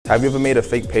Have you ever made a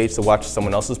fake page to watch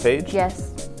someone else's page?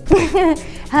 Yes.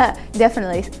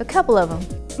 Definitely. A couple of them.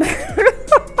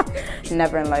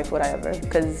 Never in life would I ever,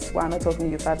 because why am I talking to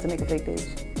you if I have to make a fake page?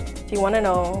 If you want to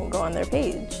know, go on their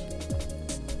page.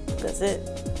 That's it.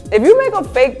 If you make a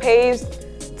fake page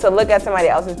to look at somebody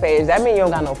else's page, that means you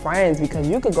don't got no friends, because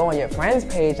you could go on your friend's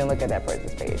page and look at that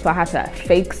person's page. So I had to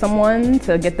fake someone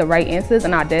to get the right answers,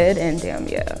 and I did, and damn,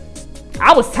 yeah.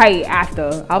 I was tight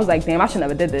after. I was like, damn, I should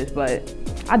never did this, but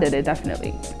I did it,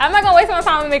 definitely. I'm not gonna waste my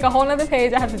time and make a whole nother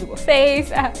page. I have to do a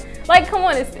face. Like, come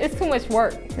on, it's too much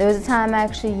work. There was a time I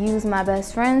actually used my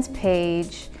best friend's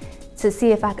page to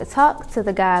see if I could talk to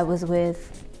the guy I was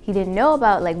with. He didn't know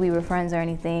about, like, we were friends or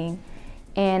anything.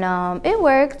 And it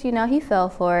worked, you know, he fell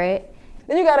for it.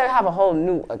 Then you gotta have a whole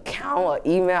new account or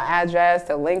email address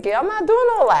to link it. I'm not doing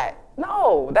all that.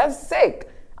 No, that's sick.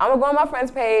 I'm gonna go on my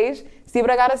friend's page, see what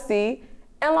I gotta see,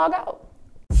 and log out.